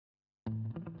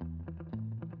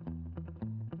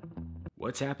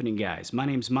What's happening, guys? My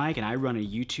name's Mike and I run a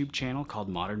YouTube channel called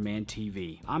Modern Man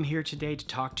TV. I'm here today to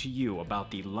talk to you about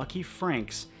the Lucky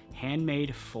Franc's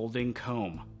handmade folding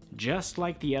comb. Just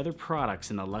like the other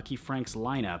products in the Lucky Franc's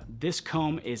lineup, this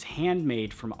comb is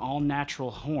handmade from all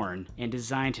natural horn and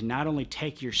designed to not only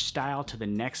take your style to the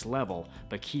next level,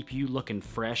 but keep you looking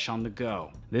fresh on the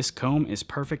go. This comb is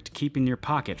perfect to keep in your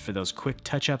pocket for those quick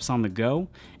touch-ups on the go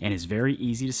and is very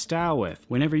easy to style with.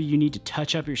 Whenever you need to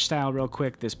touch up your style real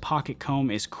quick, this pocket comb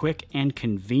is quick and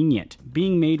convenient.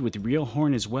 Being made with real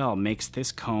horn as well makes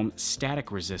this comb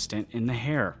static resistant in the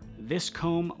hair. This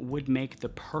comb would make the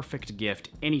perfect gift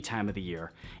any time of the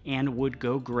year and would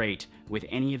go great with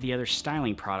any of the other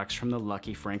styling products from the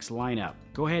Lucky Franc's lineup.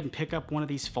 Go ahead and pick up one of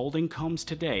these folding combs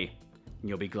today and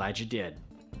you'll be glad you did.